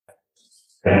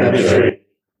penetrate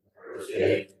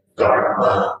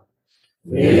Dharma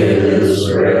is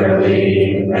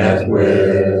rarely met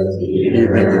with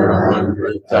even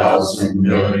 100,000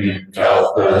 million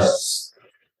kalpas,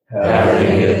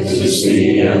 having it to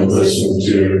see and listen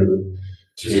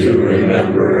to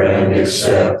remember and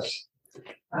accept.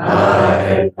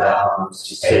 I bound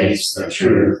to taste the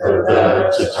truth of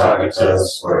the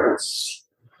Tathagata's words.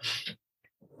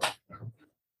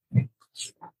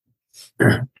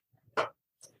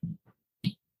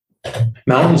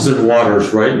 Mountains and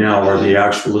waters right now are the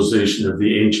actualization of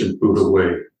the ancient Buddha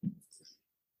way.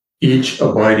 Each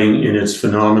abiding in its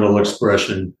phenomenal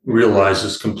expression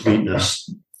realizes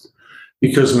completeness.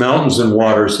 Because mountains and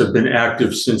waters have been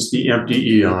active since the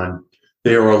empty eon,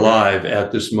 they are alive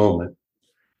at this moment.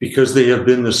 Because they have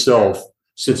been the self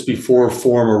since before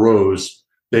form arose,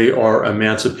 they are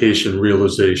emancipation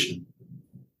realization.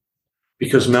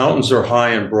 Because mountains are high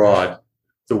and broad,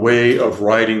 the way of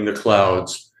riding the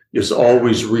clouds is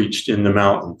always reached in the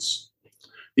mountains.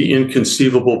 The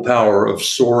inconceivable power of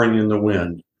soaring in the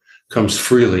wind comes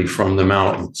freely from the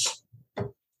mountains.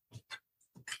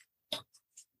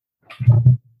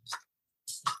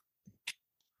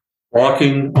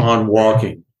 Walking on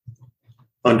walking,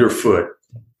 underfoot,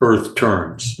 earth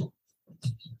turns.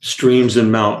 Streams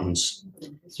and mountains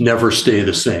never stay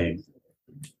the same.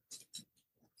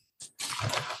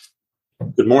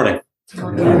 Good morning.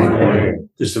 Good morning.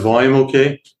 Is the volume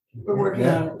okay? We're working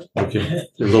on it. Okay.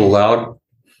 A little loud?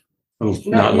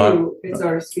 Not loud? You, it's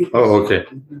our speakers. Oh, okay.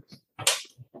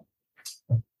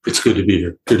 It's good to be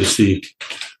here. Good to see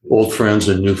old friends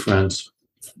and new friends.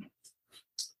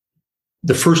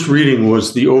 The first reading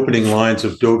was the opening lines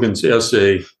of Dogen's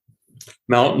essay,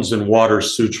 Mountains and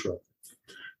Waters Sutra.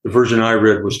 The version I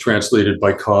read was translated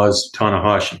by Kaz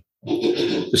Tanahashi.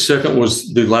 The second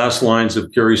was the last lines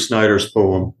of Gary Snyder's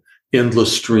poem,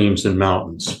 Endless Streams and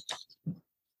Mountains.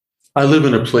 I live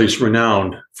in a place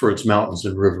renowned for its mountains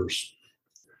and rivers.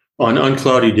 On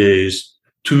uncloudy days,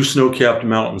 two snow-capped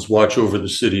mountains watch over the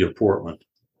city of Portland.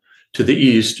 To the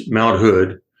east, Mount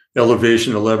Hood,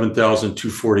 elevation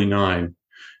 11,249,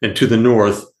 and to the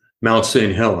north, Mount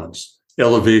St. Helens,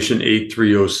 elevation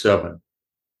 8,307.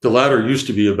 The latter used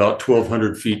to be about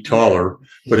 1,200 feet taller,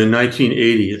 but in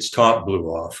 1980, its top blew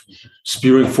off,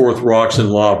 spewing forth rocks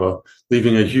and lava,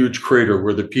 leaving a huge crater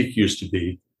where the peak used to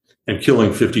be, and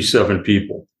killing 57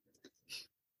 people.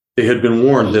 They had been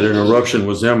warned that an eruption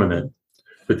was imminent,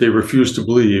 but they refused to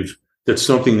believe that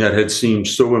something that had seemed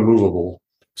so immovable,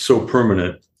 so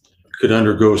permanent, could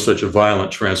undergo such a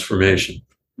violent transformation.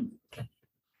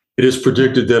 It is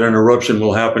predicted that an eruption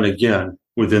will happen again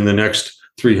within the next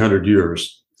 300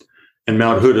 years, and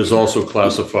Mount Hood is also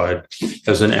classified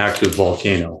as an active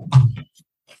volcano.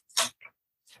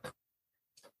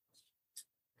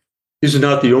 These are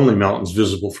not the only mountains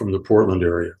visible from the Portland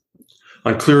area.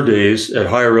 On clear days, at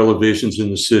higher elevations in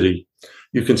the city,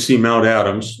 you can see Mount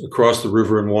Adams across the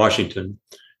river in Washington,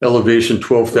 elevation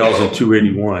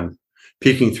 12,281,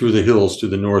 peeking through the hills to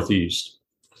the northeast.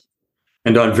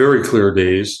 And on very clear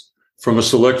days, from a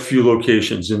select few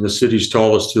locations in the city's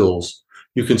tallest hills,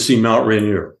 you can see Mount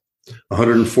Rainier,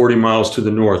 140 miles to the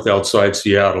north outside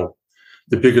Seattle,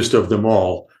 the biggest of them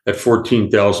all at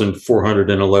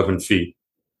 14,411 feet.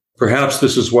 Perhaps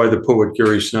this is why the poet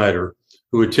Gary Snyder,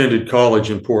 who attended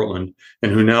college in Portland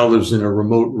and who now lives in a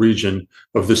remote region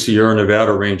of the Sierra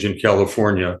Nevada range in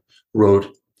California,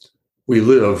 wrote, "We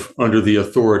live under the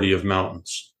authority of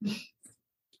mountains."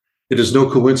 It is no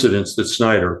coincidence that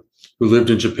Snyder, who lived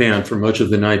in Japan for much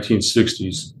of the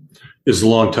 1960s, is a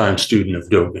longtime student of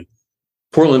Dogen.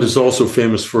 Portland is also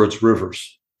famous for its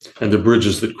rivers and the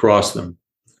bridges that cross them.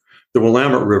 The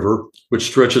Willamette River, which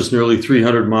stretches nearly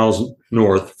 300 miles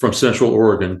north from Central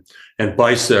Oregon and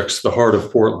bisects the heart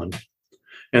of Portland,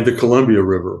 and the Columbia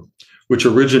River, which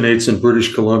originates in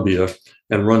British Columbia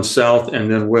and runs south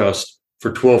and then west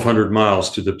for 1,200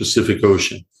 miles to the Pacific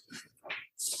Ocean.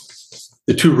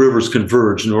 The two rivers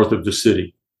converge north of the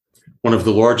city, one of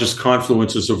the largest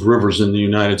confluences of rivers in the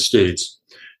United States,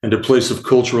 and a place of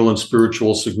cultural and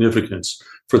spiritual significance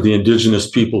for the indigenous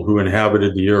people who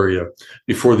inhabited the area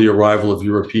before the arrival of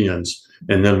Europeans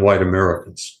and then white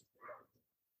Americans.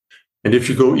 And if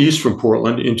you go east from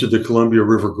Portland into the Columbia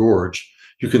River Gorge,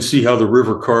 you can see how the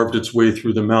river carved its way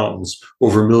through the mountains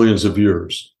over millions of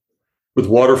years. With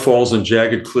waterfalls and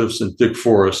jagged cliffs and thick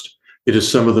forest, it is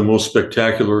some of the most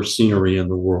spectacular scenery in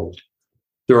the world.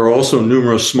 There are also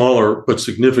numerous smaller but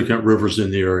significant rivers in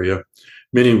the area,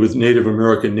 many with Native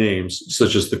American names,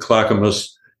 such as the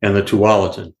Clackamas and the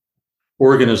Tualatin.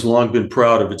 Oregon has long been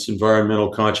proud of its environmental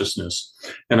consciousness,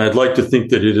 and I'd like to think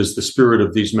that it is the spirit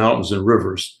of these mountains and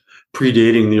rivers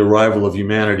predating the arrival of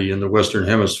humanity in the Western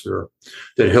Hemisphere,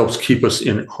 that helps keep us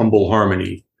in humble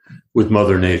harmony with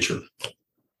Mother Nature.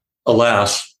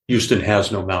 Alas, Houston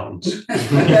has no mountains.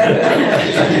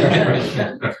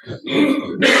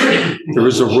 There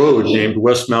is a road named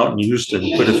West Mountain, Houston,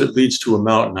 but if it leads to a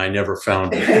mountain, I never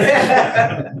found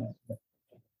it.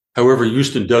 However,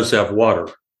 Houston does have water,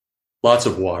 lots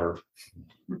of water.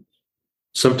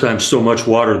 Sometimes so much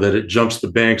water that it jumps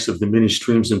the banks of the many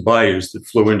streams and bayous that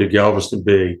flow into Galveston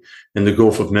Bay and the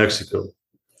Gulf of Mexico.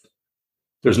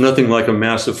 There's nothing like a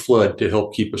massive flood to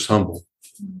help keep us humble,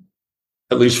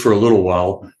 at least for a little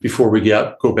while, before we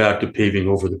go back to paving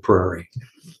over the prairie.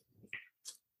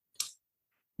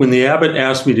 When the abbot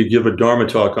asked me to give a Dharma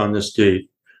talk on this date,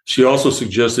 she also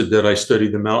suggested that I study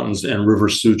the Mountains and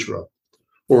Rivers Sutra,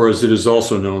 or as it is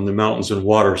also known, the Mountains and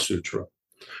Water Sutra,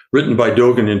 written by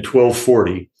Dogen in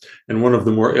 1240, and one of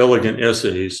the more elegant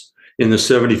essays in the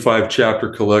 75-chapter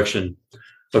collection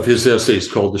of his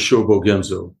essays called the Shobo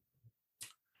Genzo.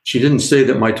 She didn't say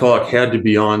that my talk had to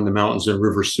be on the Mountains and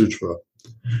Rivers Sutra,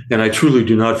 and I truly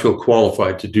do not feel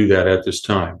qualified to do that at this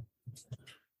time.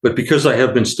 But because I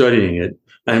have been studying it,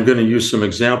 I'm going to use some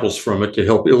examples from it to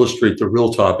help illustrate the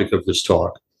real topic of this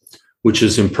talk, which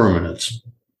is impermanence.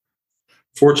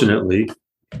 Fortunately,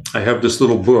 I have this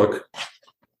little book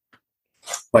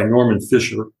by Norman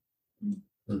Fisher,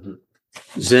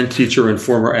 Zen teacher and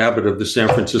former abbot of the San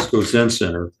Francisco Zen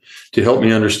Center, to help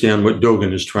me understand what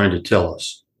Dogen is trying to tell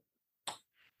us.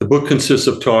 The book consists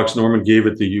of talks Norman gave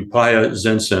at the Upaya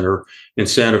Zen Center in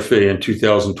Santa Fe in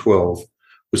 2012,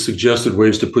 with suggested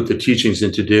ways to put the teachings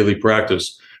into daily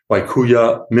practice by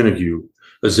Kuya Minagyu,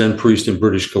 a Zen priest in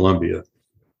British Columbia.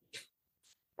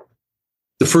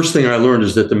 The first thing I learned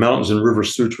is that the Mountains and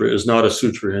Rivers Sutra is not a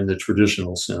sutra in the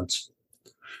traditional sense.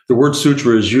 The word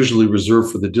sutra is usually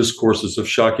reserved for the discourses of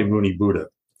Shakyamuni Buddha.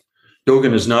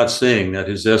 Dogen is not saying that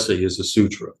his essay is a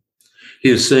sutra. He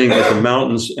is saying that the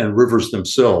mountains and rivers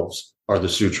themselves are the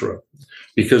sutra,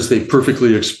 because they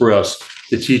perfectly express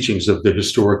the teachings of the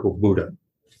historical Buddha.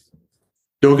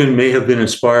 Dogen may have been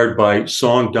inspired by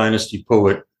Song dynasty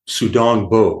poet Sudong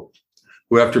Bo,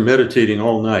 who after meditating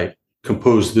all night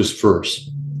composed this verse.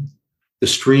 The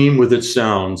stream with its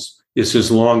sounds is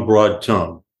his long, broad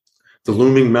tongue, the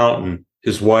looming mountain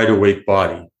his wide awake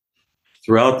body.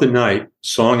 Throughout the night,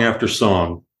 song after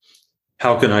song,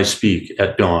 how can I speak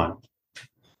at dawn?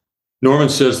 Norman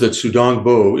says that Sudong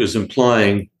Bo is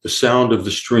implying the sound of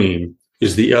the stream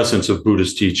is the essence of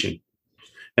Buddha's teaching,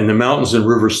 and the Mountains and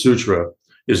Rivers Sutra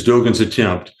is Dogen's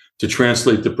attempt to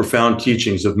translate the profound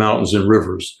teachings of mountains and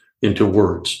rivers into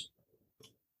words.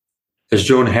 As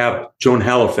Joan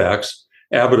Halifax,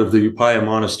 abbot of the Upaya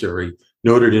Monastery,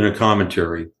 noted in a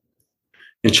commentary,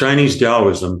 in Chinese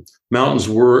Taoism, mountains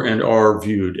were and are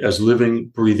viewed as living,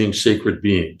 breathing, sacred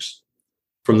beings.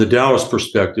 From the Taoist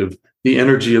perspective, the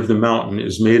energy of the mountain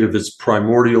is made of its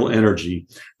primordial energy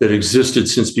that existed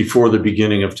since before the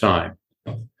beginning of time.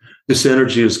 This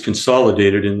energy is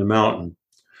consolidated in the mountain,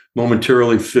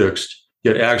 momentarily fixed,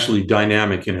 yet actually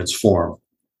dynamic in its form.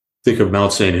 Think of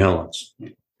Mount St. Helens.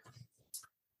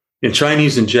 In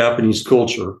Chinese and Japanese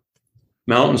culture,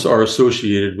 mountains are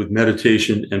associated with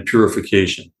meditation and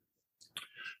purification.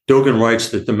 Dogen writes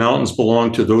that the mountains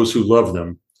belong to those who love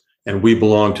them, and we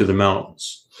belong to the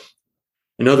mountains.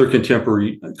 Another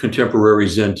contemporary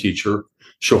Zen teacher,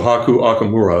 Shohaku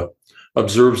Akamura,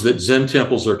 observes that Zen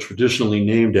temples are traditionally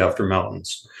named after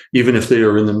mountains, even if they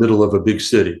are in the middle of a big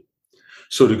city.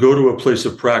 So to go to a place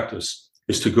of practice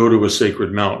is to go to a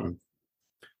sacred mountain.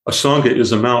 A Sangha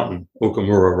is a mountain,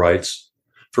 Okamura writes.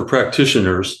 For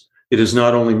practitioners, it is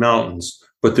not only mountains,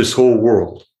 but this whole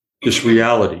world, this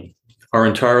reality, our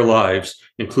entire lives,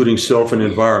 including self and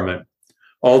environment.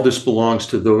 All this belongs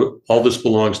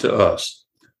to us,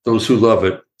 those who love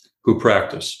it, who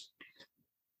practice.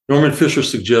 Norman Fisher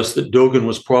suggests that Dogen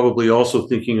was probably also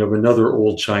thinking of another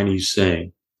old Chinese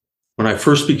saying. When I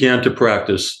first began to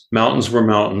practice, mountains were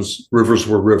mountains, rivers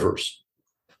were rivers.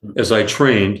 As I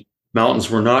trained, mountains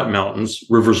were not mountains,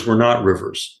 rivers were not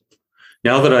rivers.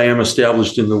 Now that I am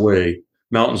established in the way,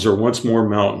 mountains are once more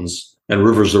mountains and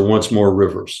rivers are once more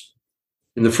rivers.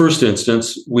 In the first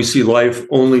instance, we see life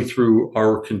only through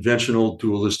our conventional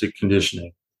dualistic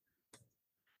conditioning.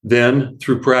 Then,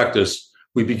 through practice,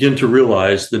 we begin to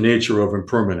realize the nature of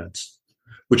impermanence,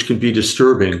 which can be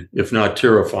disturbing, if not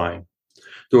terrifying,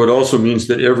 though it also means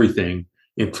that everything,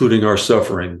 including our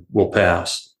suffering, will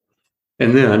pass.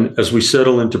 And then, as we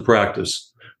settle into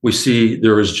practice, we see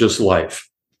there is just life,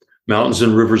 mountains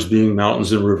and rivers being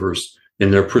mountains and rivers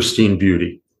in their pristine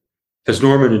beauty. As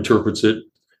Norman interprets it,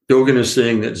 Dogen is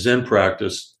saying that Zen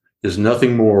practice is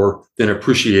nothing more than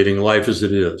appreciating life as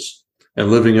it is,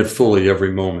 and living it fully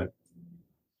every moment.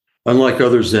 Unlike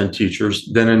other Zen teachers,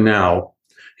 then and now,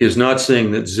 he is not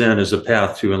saying that Zen is a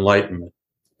path to enlightenment.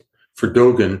 For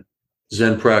Dogen,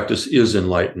 Zen practice is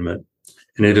enlightenment,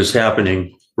 and it is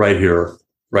happening right here,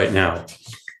 right now.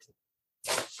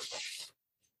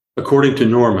 According to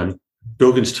Norman,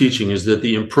 Dogen's teaching is that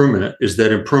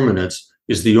impermanence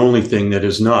is the only thing that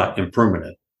is not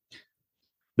impermanent.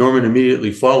 Norman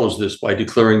immediately follows this by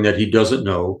declaring that he doesn't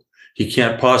know, he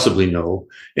can't possibly know,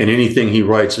 and anything he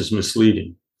writes is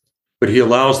misleading. But he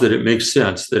allows that it makes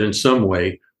sense that in some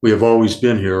way we have always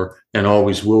been here and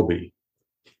always will be.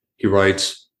 He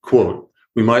writes, quote,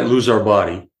 "We might lose our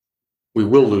body, we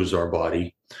will lose our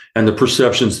body, and the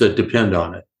perceptions that depend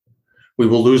on it. We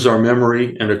will lose our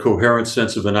memory and a coherent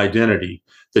sense of an identity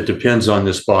that depends on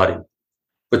this body.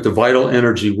 But the vital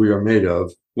energy we are made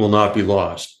of will not be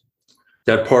lost.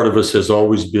 That part of us has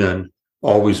always been,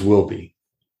 always will be."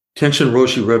 Tenshin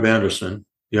Roshi Reb Anderson,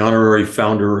 the honorary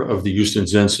founder of the Houston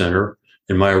Zen Center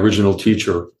and my original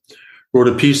teacher, wrote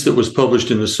a piece that was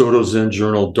published in the Soto Zen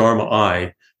journal Dharma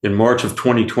I in March of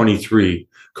 2023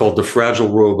 called "The Fragile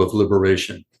Robe of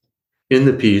Liberation." In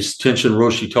the piece, Tenshin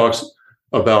Roshi talks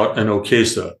about an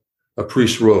okesa, a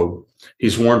priest's robe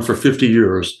he's worn for 50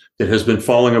 years that has been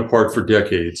falling apart for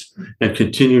decades and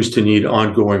continues to need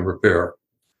ongoing repair.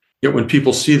 Yet when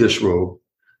people see this robe,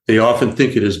 they often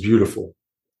think it is beautiful.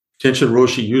 Tenshin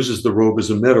Roshi uses the robe as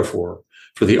a metaphor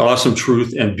for the awesome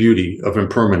truth and beauty of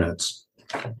impermanence.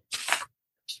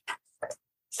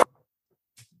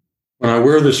 When I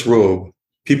wear this robe,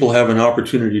 people have an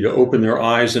opportunity to open their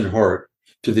eyes and heart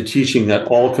to the teaching that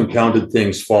all compounded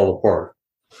things fall apart,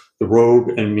 the robe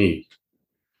and me.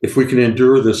 If we can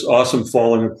endure this awesome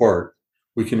falling apart,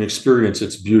 we can experience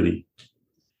its beauty.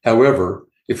 However,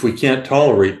 if we can't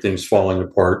tolerate things falling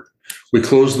apart, we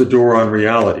close the door on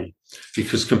reality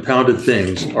because compounded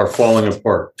things are falling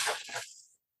apart.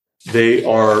 They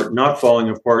are not falling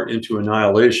apart into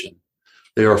annihilation.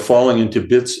 They are falling into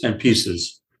bits and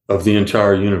pieces of the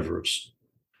entire universe.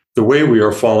 The way we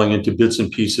are falling into bits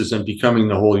and pieces and becoming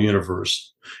the whole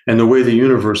universe, and the way the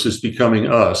universe is becoming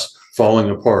us, falling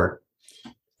apart,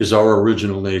 is our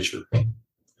original nature.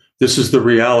 This is the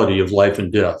reality of life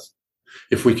and death.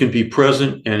 If we can be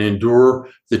present and endure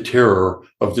the terror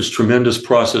of this tremendous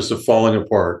process of falling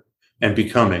apart and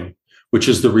becoming, which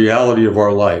is the reality of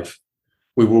our life,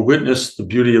 we will witness the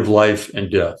beauty of life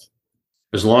and death.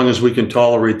 As long as we can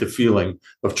tolerate the feeling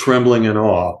of trembling and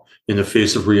awe in the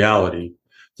face of reality,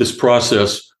 this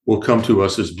process will come to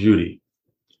us as beauty.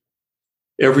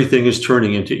 Everything is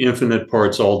turning into infinite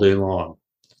parts all day long,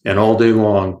 and all day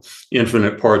long,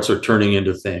 infinite parts are turning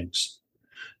into things.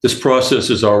 This process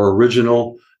is our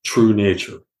original, true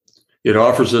nature. It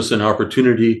offers us an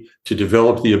opportunity to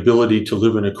develop the ability to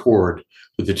live in accord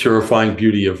with the terrifying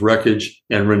beauty of wreckage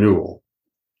and renewal.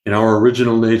 In our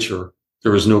original nature,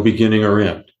 there is no beginning or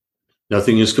end.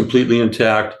 Nothing is completely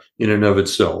intact in and of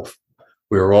itself.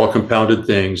 We are all compounded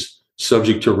things,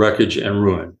 subject to wreckage and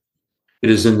ruin. It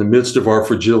is in the midst of our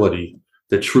fragility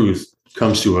that truth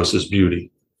comes to us as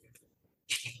beauty.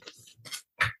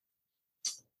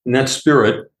 In that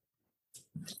spirit,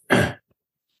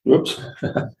 whoops,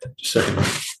 just a second.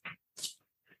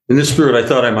 In this spirit, I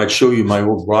thought I might show you my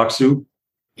old Roxu,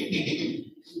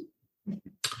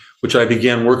 which I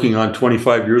began working on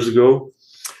 25 years ago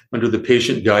under the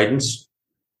patient guidance.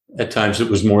 At times it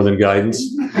was more than guidance,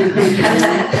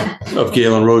 of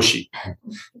Galen Roshi.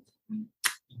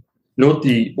 Note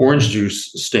the orange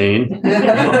juice stain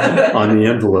on the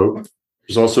envelope.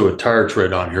 There's also a tire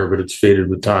tread on here, but it's faded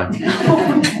with time.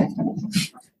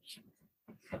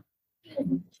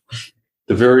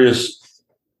 The various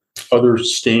other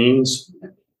stains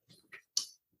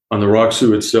on the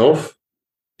Roxu itself,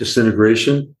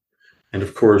 disintegration, and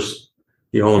of course,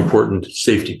 the all-important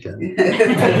safety pin.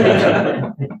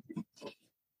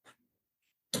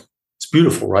 It's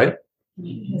beautiful, right?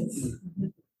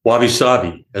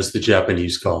 Wabi-sabi, as the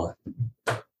Japanese call it.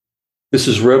 This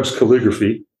is Reb's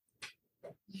calligraphy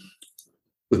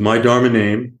with my Dharma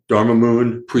name, Dharma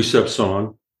Moon, precept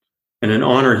song, and an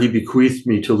honor he bequeathed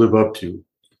me to live up to,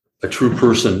 a true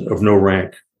person of no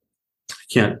rank. I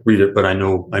can't read it, but I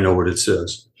know what it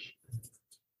says.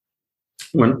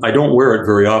 When I don't wear it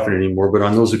very often anymore, but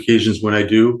on those occasions when I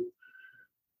do,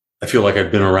 I feel like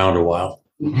I've been around a while.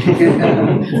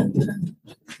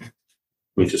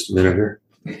 Wait just a minute here.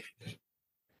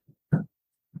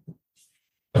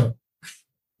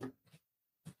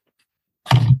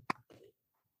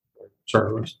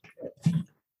 Sorry, Royce. The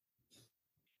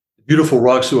beautiful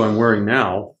Roxu I'm wearing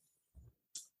now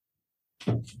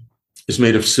is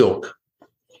made of silk,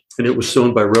 and it was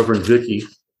sewn by Reverend Vicky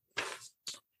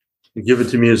and given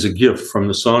to me as a gift from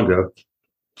the Sangha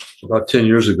about 10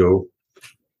 years ago,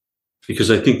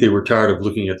 because I think they were tired of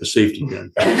looking at the safety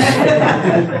pin.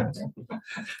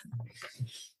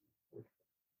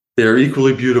 They are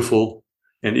equally beautiful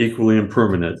and equally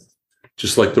impermanent,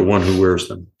 just like the one who wears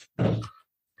them.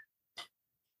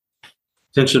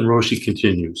 Tenshin Roshi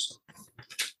continues.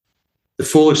 The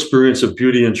full experience of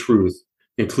beauty and truth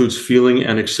includes feeling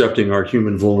and accepting our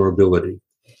human vulnerability.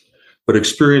 But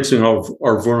experiencing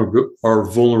our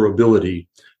vulnerability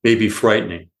may be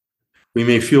frightening. We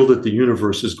may feel that the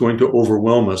universe is going to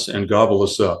overwhelm us and gobble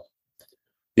us up.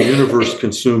 The universe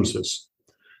consumes us.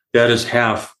 That is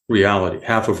half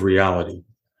of reality.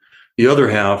 The other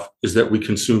half is that we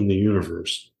consume the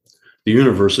universe. The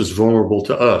universe is vulnerable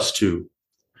to us too.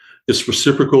 This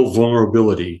reciprocal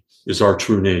vulnerability is our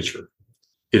true nature.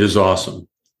 It is awesome.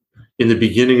 In the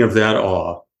beginning of that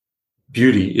awe,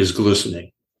 beauty is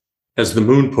glistening. As the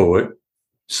moon poet,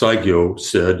 Saigyo,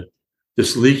 said,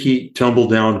 this leaky,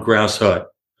 tumble-down grass hut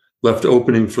left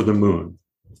opening for the moon,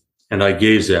 and I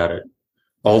gaze at it.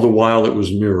 All the while it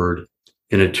was mirrored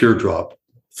in a teardrop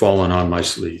fallen on my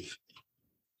sleeve.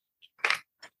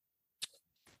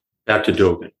 Back to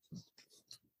Dogen.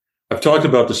 I've talked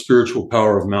about the spiritual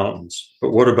power of mountains,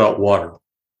 but what about water?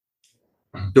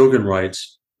 Dogen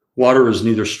writes, water is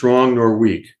neither strong nor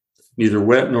weak, neither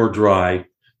wet nor dry,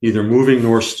 neither moving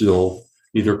nor still,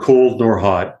 neither cold nor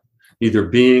hot, neither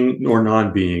being nor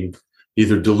non-being,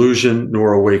 neither delusion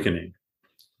nor awakening.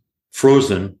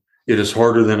 Frozen, it is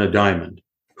harder than a diamond.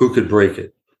 Who could break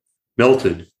it?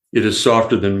 Melted, it is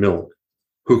softer than milk.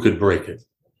 Who could break it?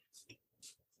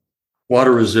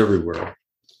 Water is everywhere.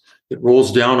 It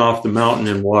rolls down off the mountain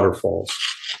in waterfalls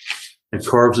and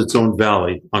carves its own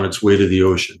valley on its way to the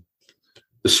ocean,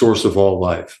 the source of all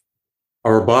life.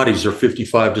 Our bodies are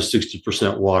 55 to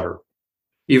 60% water.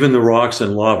 Even the rocks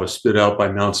and lava spit out by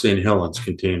Mount St. Helens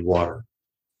contain water.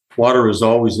 Water is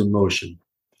always in motion,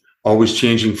 always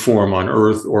changing form on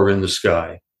earth or in the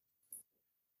sky.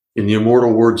 In the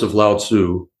immortal words of Lao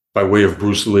Tzu, by way of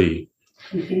Bruce Lee,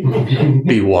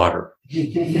 be water.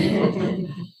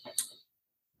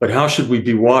 But how should we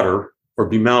be water or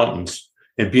be mountains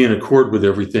and be in accord with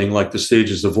everything like the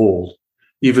sages of old,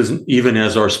 even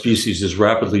as our species is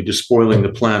rapidly despoiling the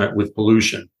planet with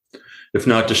pollution, if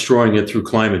not destroying it through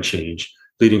climate change,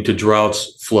 leading to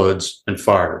droughts, floods, and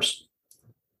fires?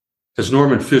 As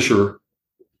Norman Fisher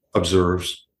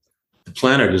observes, the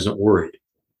planet isn't worried.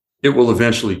 It will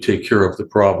eventually take care of the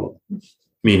problem,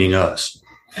 meaning us.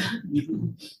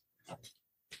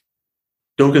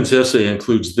 Dogen's essay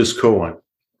includes this koan.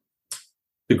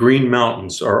 The green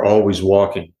mountains are always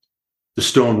walking. The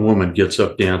stone woman gets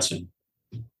up dancing.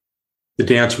 The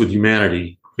dance with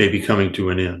humanity may be coming to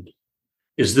an end.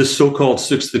 Is this so-called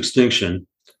sixth extinction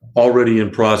already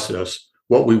in process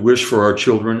what we wish for our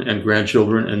children and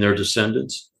grandchildren and their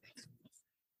descendants?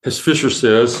 As Fisher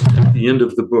says at the end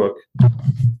of the book,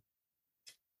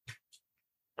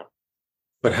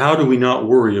 but how do we not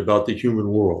worry about the human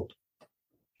world?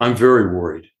 I'm very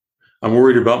worried. I'm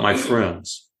worried about my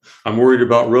friends. I'm worried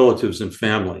about relatives and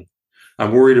family.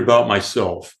 I'm worried about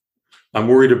myself. I'm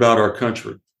worried about our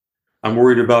country. I'm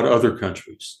worried about other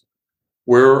countries.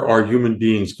 Where are human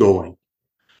beings going?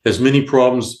 As many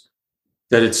problems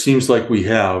that it seems like we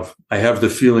have, I have the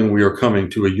feeling we are coming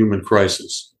to a human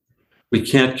crisis. We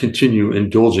can't continue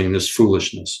indulging this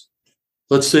foolishness.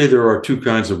 Let's say there are two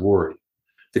kinds of worry.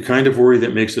 The kind of worry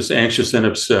that makes us anxious and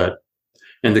upset,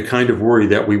 and the kind of worry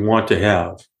that we want to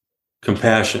have,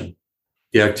 compassion,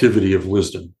 the activity of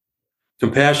wisdom.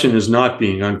 Compassion is not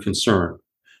being unconcerned.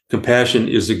 Compassion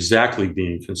is exactly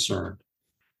being concerned.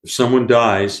 If someone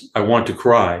dies, I want to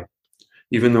cry,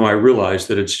 even though I realize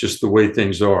that it's just the way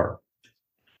things are.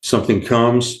 Something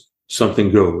comes, something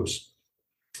goes.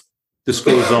 This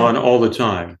goes on all the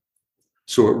time,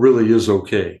 so it really is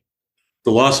okay.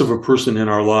 The loss of a person in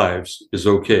our lives is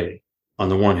okay, on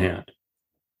the one hand.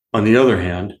 On the other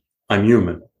hand, I'm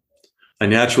human. I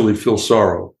naturally feel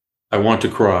sorrow. I want to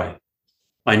cry.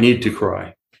 I need to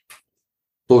cry.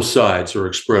 Both sides are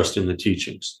expressed in the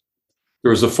teachings.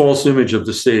 There is a false image of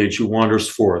the sage who wanders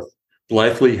forth,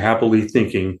 blithely, happily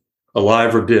thinking,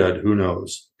 alive or dead, who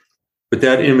knows? But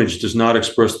that image does not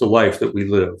express the life that we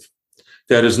live.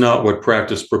 That is not what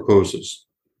practice proposes.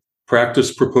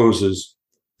 Practice proposes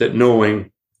that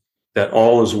knowing that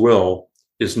all is well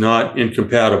is not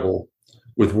incompatible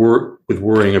with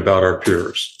worrying about our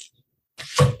peers.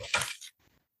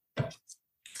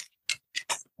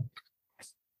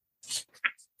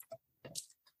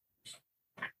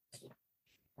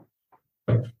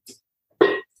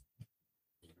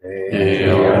 May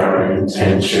our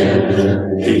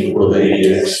intention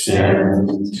equally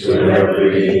extend to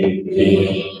every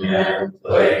being and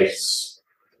place,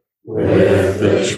 with the